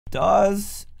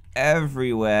Does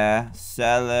everywhere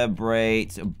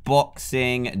celebrate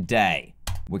Boxing Day?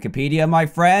 Wikipedia, my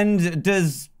friend,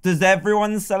 does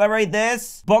everyone celebrate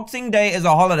this? Boxing Day is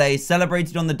a holiday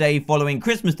celebrated on the day following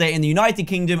Christmas Day in the United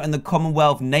Kingdom and the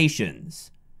Commonwealth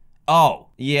nations. Oh,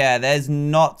 yeah, there's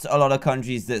not a lot of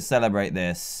countries that celebrate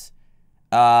this.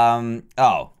 Oh,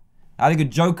 I had a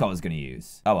good joke I was going to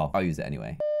use. Oh, well, I'll use it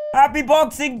anyway. Happy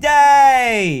Boxing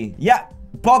Day! Yeah,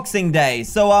 Boxing Day.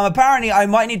 So, apparently, I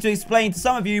might need to explain to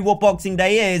some of you what Boxing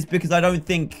Day is because I don't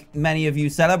think many of you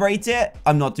celebrate it.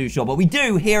 I'm not too sure, but we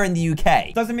do here in the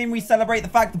UK. Doesn't mean we celebrate the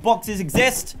fact that boxes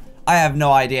exist. I have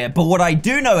no idea. But what I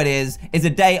do know it is a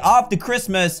day after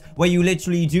Christmas where you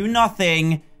literally do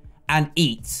nothing and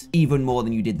eat even more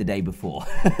than you did the day before.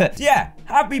 Yeah,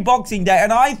 happy Boxing Day.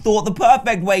 And I thought the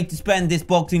perfect way to spend this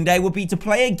Boxing Day would be to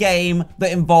play a game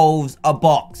that involves a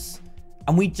box.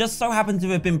 And we just so happen to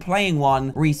have been playing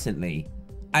one recently.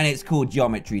 And it's called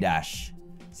Geometry Dash.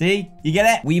 See? You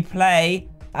get it? We play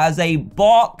as a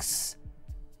box.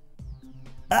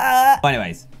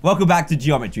 Anyways, welcome back to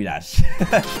Geometry Dash.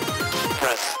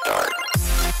 Press start.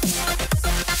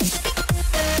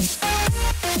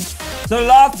 So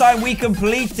last time we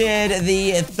completed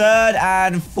the third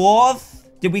and fourth.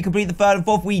 Did we complete the third and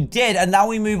fourth? We did. And now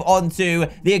we move on to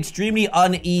the extremely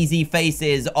uneasy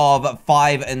faces of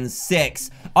 5 and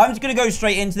 6. I'm just going to go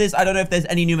straight into this. I don't know if there's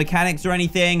any new mechanics or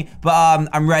anything, but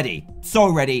I'm ready.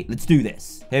 So ready. Let's do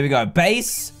this. Here we go.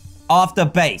 Base after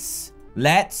base.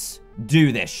 Let's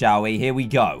do this, shall we? Here we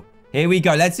go. Here we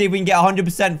go. Let's see if we can get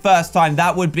 100% first time.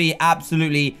 That would be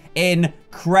absolutely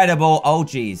incredible. Oh,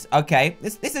 geez. Okay.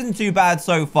 This isn't too bad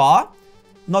so far.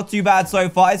 Not too bad so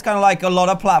far. It's kind of like a lot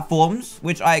of platforms,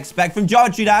 which I expect from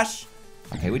Geometry Dash.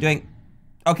 Okay, we're doing...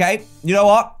 Okay. You know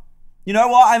what? You know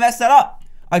what? I messed that up.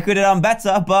 I could have done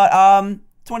better, but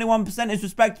 21% is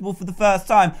respectable for the first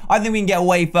time. I think we can get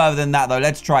way further than that, though.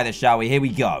 Let's try this, shall we? Here we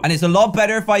go. And it's a lot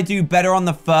better if I do better on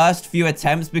the first few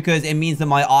attempts because it means that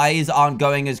my eyes aren't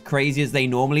going as crazy as they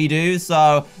normally do.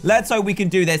 So let's hope we can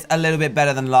do this a little bit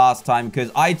better than last time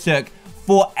because I took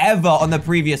forever on the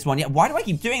previous one. Yeah, why do I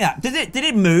keep doing that? Did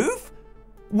it move?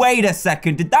 Wait a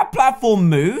second. Did that platform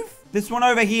move? This one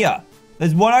over here.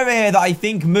 There's one over here that I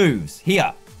think moves.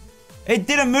 Here. It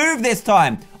didn't move this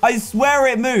time. I swear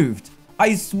it moved.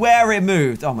 I swear it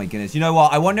moved. Oh my goodness. You know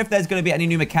what? I wonder if there's going to be any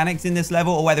new mechanics in this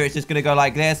level or whether it's just going to go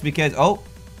like this because, oh,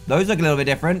 those look a little bit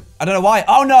different. I don't know why.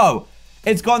 Oh no.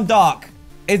 It's gone dark.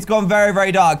 It's gone very,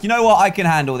 very dark. You know what? I can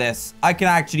handle this. I can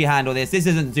actually handle this. This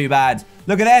isn't too bad.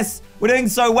 Look at this. We're doing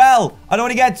so well. I don't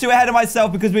want to get too ahead of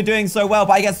myself because we're doing so well,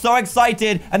 but I get so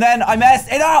excited and then I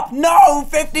mess it up. No,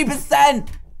 50%.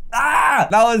 Ah,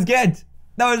 that was good.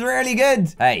 That was really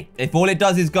good. Hey, if all it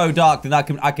does is go dark, then I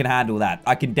can handle that.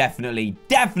 I can definitely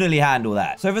handle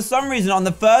that. So for some reason, on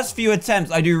the first few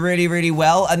attempts, I do really, really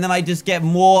well. And then I just get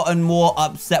more and more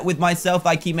upset with myself.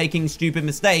 I keep making stupid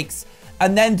mistakes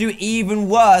and then do even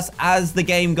worse as the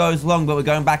game goes along. But we're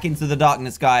going back into the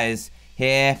darkness, guys.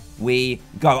 Here we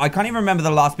go. I can't even remember the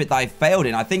last bit that I failed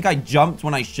in. I think I jumped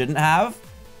when I shouldn't have.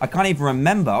 I can't even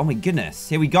remember. Oh my goodness.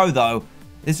 Here we go, though.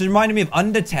 This reminded me of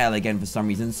Undertale again for some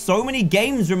reason. So many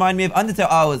games remind me of Undertale.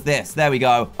 Oh, it's this. There we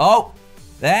go. Oh,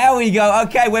 there we go.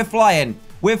 Okay, we're flying.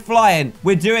 We're flying.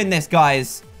 We're doing this,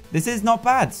 guys. This is not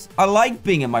bad. I like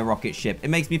being in my rocket ship. It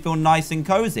makes me feel nice and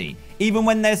cozy. Even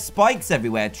when there's spikes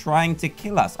everywhere trying to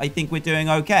kill us, I think we're doing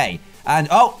okay. And,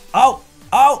 oh,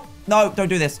 no, don't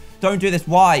do this. Don't do this.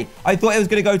 Why? I thought it was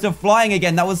going to go to flying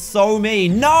again. That was so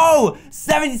mean. No!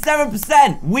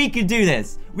 77%! We can do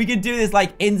this. We can do this,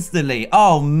 like, instantly.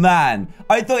 Oh, man.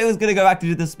 I thought it was going to go back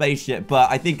to the spaceship,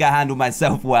 but I think I handled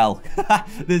myself well.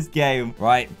 This game.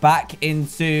 Right, back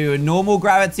into normal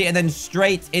gravity and then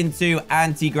straight into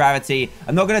anti-gravity.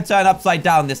 I'm not going to turn upside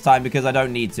down this time because I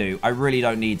don't need to. I really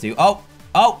don't need to.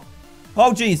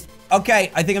 Oh, geez.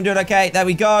 Okay, I think I'm doing okay. There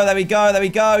we go, there we go, there we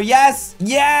go. Yes,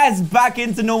 yes, back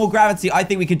into normal gravity. I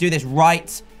think we can do this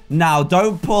right now.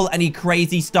 Don't pull any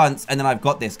crazy stunts. And then I've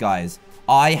got this, guys.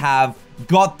 I have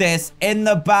got this in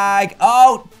the bag.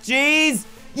 Oh, jeez.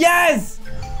 Yes,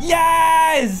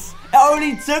 yes. It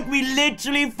only took me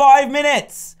literally 5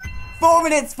 minutes. 4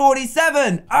 minutes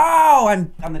 47. Oh,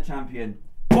 I'm the champion.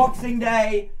 Boxing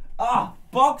Day. Ah,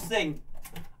 boxing.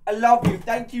 I love you.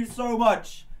 Thank you so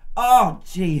much. Oh,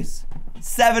 jeez.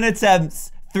 7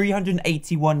 attempts,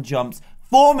 381 jumps,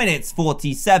 4 minutes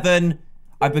 47.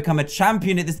 I've become a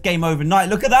champion at this game overnight.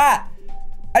 Look at that.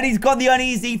 And he's got the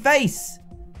uneasy face.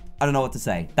 I don't know what to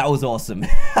say. That was awesome.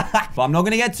 But I'm not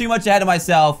going to get too much ahead of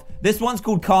myself. This one's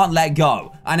called Can't Let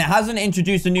Go. And it hasn't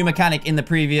introduced a new mechanic in the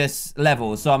previous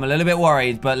level. So I'm a little bit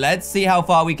worried. But let's see how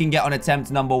far we can get on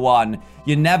attempt number 1.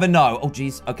 You never know. Oh,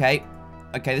 geez. Okay.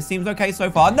 Okay, this seems okay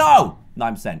so far. No!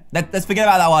 9%. Let's forget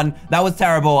about that one. That was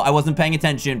terrible. I wasn't paying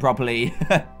attention properly.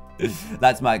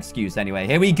 That's my excuse anyway.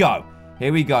 Here we go.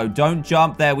 Here we go. Don't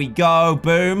jump. There we go.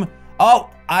 Boom. Oh,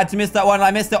 I had to miss that one. I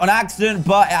missed it on accident,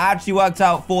 but it actually worked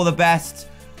out for the best.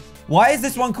 Why is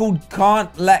this one called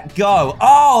Can't Let Go?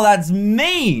 Oh, that's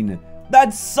mean.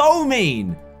 That's so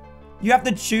mean. You have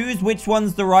to choose which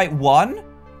one's the right one?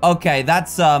 Okay,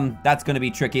 that's going to be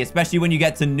tricky, especially when you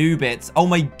get to new bits. Oh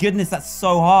my goodness, that's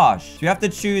so harsh. So you have to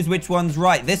choose which one's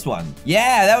right. This one.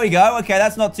 Yeah, there we go. Okay,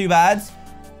 that's not too bad.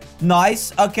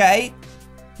 Nice. Okay.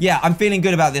 Yeah, I'm feeling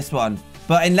good about this one.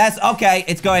 But unless... Okay,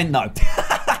 it's going... No.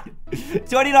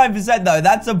 29% though.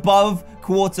 That's above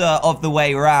quarter of the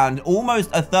way around. Almost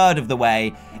a third of the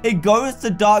way. It goes to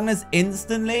darkness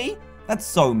instantly. That's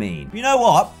so mean. You know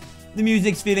what? The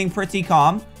music's feeling pretty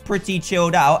calm. Pretty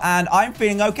chilled out. And I'm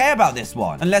feeling okay about this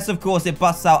one. Unless, of course, it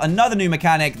busts out another new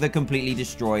mechanic that completely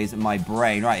destroys my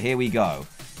brain. Right, here we go.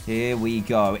 Here we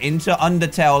go. Into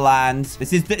Undertale land.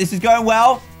 This is going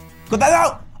well. Got that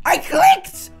out. I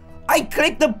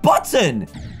clicked the button.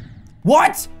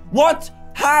 What? What?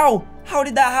 How? How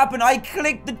did that happen? I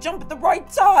clicked the jump at the right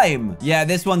time. Yeah,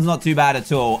 this one's not too bad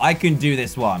at all. I can do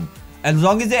this one. As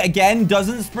long as it, again,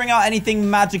 doesn't spring out anything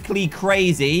magically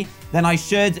crazy, then I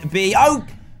should be...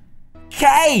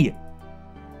 Okay!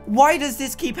 Why does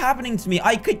this keep happening to me?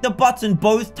 I clicked the button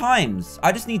both times.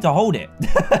 I just need to hold it.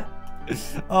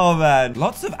 Oh, man.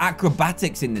 Lots of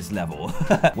acrobatics in this level.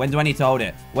 When do I need to hold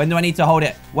it? When do I need to hold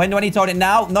it? When do I need to hold it?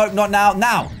 Now? No, not now.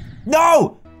 Now!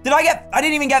 No! I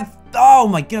didn't even get... Oh,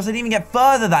 my goodness. I didn't even get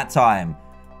further that time.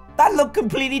 That looked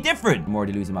completely different. I'm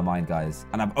already losing my mind, guys.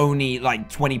 And I'm only, like,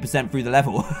 20% through the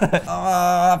level.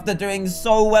 After doing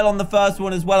so well on the first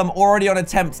one as well, I'm already on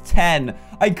attempt 10.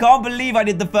 I can't believe I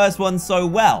did the first one so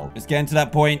well. It's getting to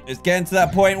that point. It's getting to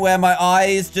that point where my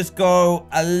eyes just go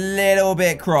a little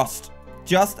bit crossed.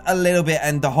 Just a little bit.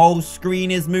 And the whole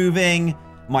screen is moving.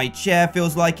 My chair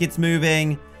feels like it's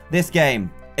moving. This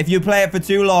game... If you play it for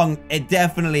too long, it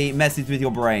definitely messes with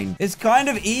your brain. It's kind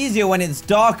of easier when it's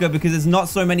darker because there's not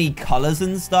so many colors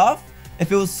and stuff. It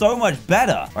feels so much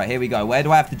better. Right, here we go. Where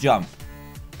do I have to jump?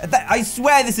 I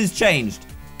swear this has changed.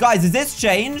 Guys, has this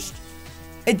changed?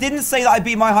 It didn't say that I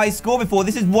beat my high score before.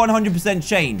 This is 100%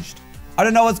 changed. I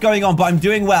don't know what's going on, but I'm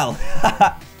doing well.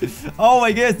 Oh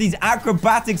my goodness, these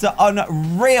acrobatics are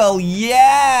unreal.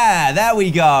 Yeah, there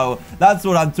we go. That's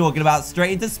what I'm talking about.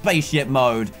 Straight into spaceship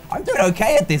mode. I'm doing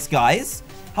okay at this, guys.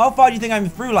 How far do you think I'm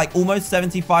through? Like almost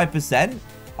 75%?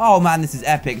 Oh man, this is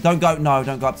epic. Don't go, no,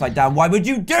 don't go upside down. Why would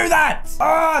you do that?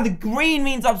 Ah, the green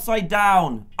means upside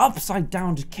down. Upside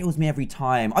down just kills me every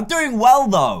time. I'm doing well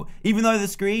though, even though the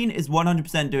screen is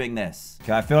 100% doing this.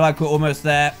 Okay, I feel like we're almost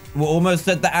there. We're almost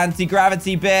at the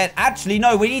anti-gravity bit. Actually,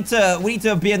 no, we need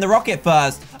to be in the rocket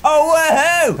first. Oh,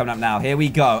 woohoo! Coming up now, here we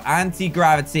go.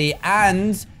 Anti-gravity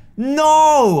and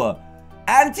no!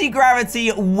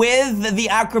 Anti-gravity with the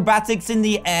acrobatics in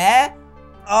the air?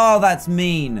 Oh, that's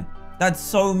mean. That's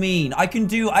so mean. I can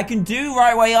do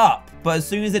right way up, but as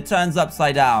soon as it turns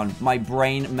upside down, my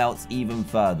brain melts even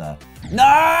further.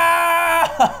 No!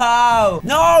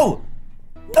 No!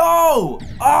 No!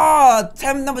 Oh,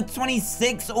 attempt number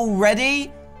 26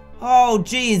 already? Oh,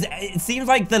 geez. It seems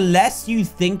like the less you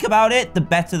think about it, the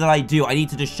better that I do. I need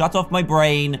to just shut off my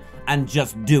brain and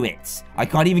just do it. I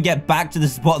can't even get back to the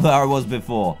spot that I was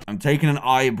before. I'm taking an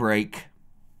eye break.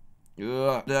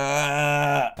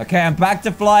 Okay, I'm back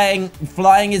to flying.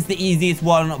 Flying is the easiest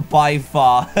one by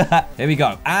far. Here we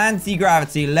go.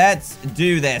 Anti-gravity. Let's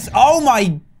do this. Oh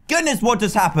my goodness, what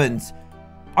just happened?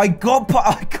 I got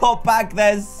back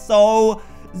there so...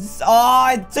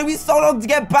 it took me so long to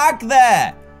get back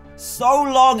there. So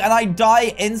long, and I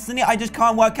die instantly. I just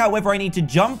can't work out whether I need to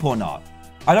jump or not.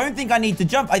 I don't think I need to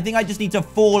jump. I think I just need to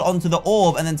fall onto the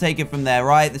orb and then take it from there,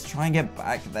 right? Let's try and get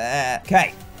back there.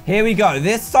 Okay. Here we go.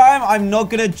 This time, I'm not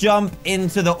going to jump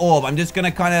into the orb. I'm just going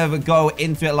to kind of go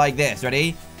into it like this.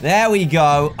 Ready? There we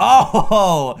go.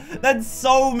 Oh, that's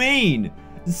so mean.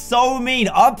 So mean.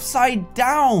 Upside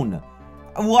down.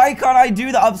 Why can't I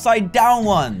do the upside down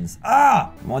ones?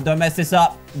 Ah. Come on, don't mess this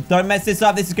up. Don't mess this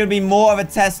up. This is going to be more of a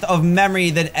test of memory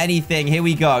than anything. Here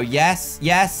we go. Yes,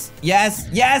 yes, yes,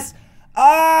 yes.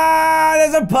 Ah,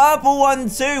 there's a purple one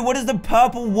too. What does the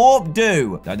purple warp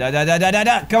do? Come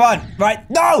on. Right.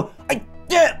 No.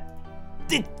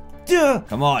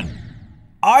 Come on.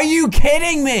 Are you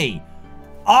kidding me?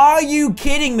 Are you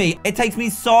kidding me? It takes me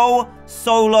so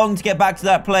long to get back to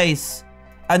that place.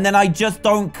 And then I just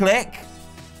don't click.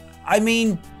 I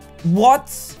mean,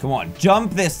 what? Come on,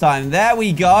 jump this time. There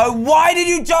we go. Why did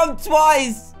you jump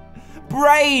twice?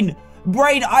 Brain,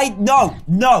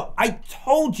 no. I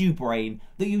told you, Brain,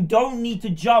 that you don't need to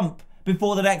jump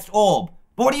before the next orb.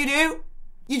 But what do?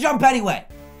 You jump anyway.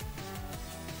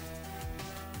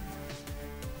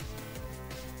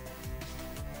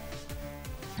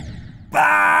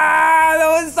 Ah,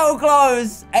 that was so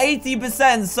close.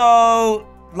 80%. So,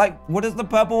 like, what does the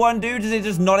purple one do? Does it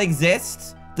just not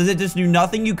exist? Does it just do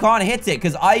nothing? You can't hit it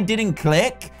because I didn't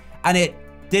click and it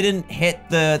didn't hit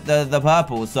the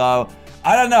purple. So,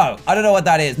 I don't know. I don't know what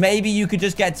that is. Maybe you could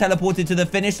just get teleported to the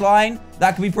finish line.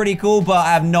 That could be pretty cool, but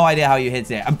I have no idea how you hit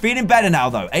it. I'm feeling better now,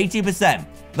 though. 80%.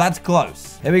 That's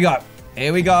close. Here we go.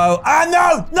 Here we go. Ah,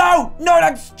 no,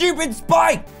 that stupid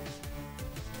spike.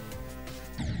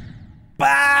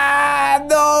 Ah,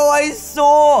 no, I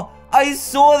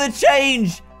saw the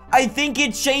change. I think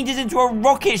it changes into a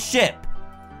rocket ship.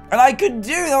 And I could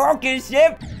do the rocket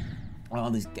ship. Oh,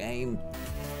 this game.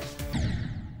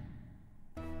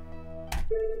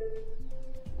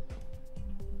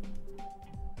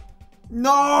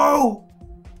 No!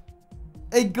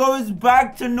 It goes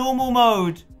back to normal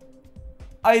mode.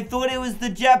 I thought it was the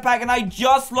jetpack and I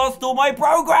just lost all my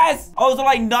progress. I was on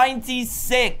like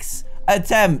 96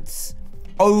 attempts.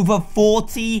 Over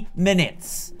 40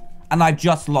 minutes. And I've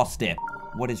just lost it.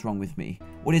 What is wrong with me?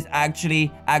 What is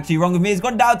actually wrong with me? It's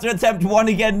gone down to attempt 1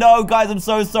 again. No, guys, I'm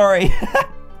so sorry.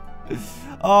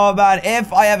 Oh, man.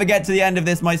 If I ever get to the end of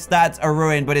this, my stats are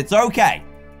ruined. But it's okay.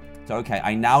 It's okay.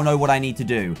 I now know what I need to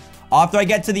do. After I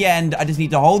get to the end, I just need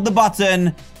to hold the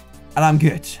button. And I'm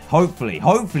good. Hopefully.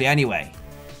 Hopefully, anyway.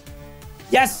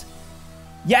 Yes.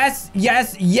 Yes.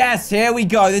 Here we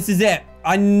go. This is it.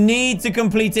 I need to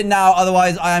complete it now,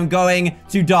 otherwise I am going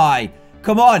to die.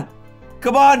 Come on.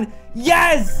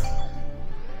 Yes!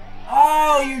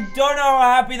 Oh, you don't know how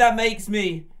happy that makes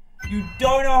me.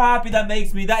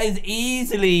 That is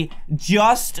easily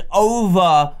just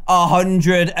over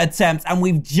 100 attempts. And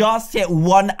we've just hit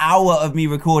 1 hour of me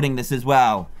recording this as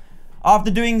well.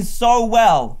 After doing so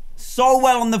well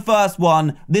on the first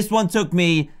one, this one took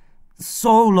me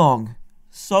so long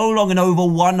and over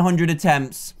 100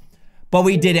 attempts. But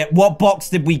we did it. What box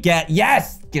did we get?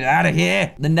 Yes! Get out of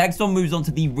here. The next one moves on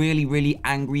to the really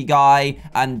angry guy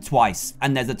and twice.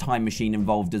 And there's a time machine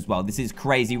involved as well. This is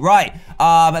crazy. Right.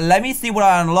 Let me see what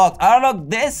I unlocked. I unlocked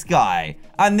this guy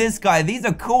and this guy. These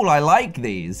are cool. I like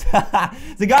these.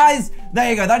 So guys, there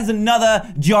you go. That is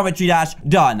another geometry dash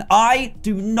done. I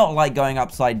do not like going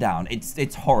upside down.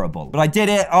 It's horrible. But I did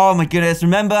it. Oh my goodness.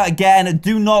 Remember, again,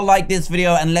 do not like this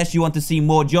video unless you want to see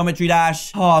more geometry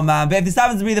dash. Oh man. But if this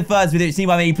happens to be the first video you've seen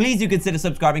by me, please do consider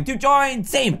subscribing to join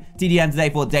Team TDM today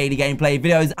for daily gameplay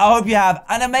videos. I hope you have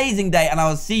an amazing day and I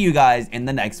will see you guys in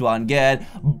the next one.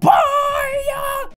 Goodbye.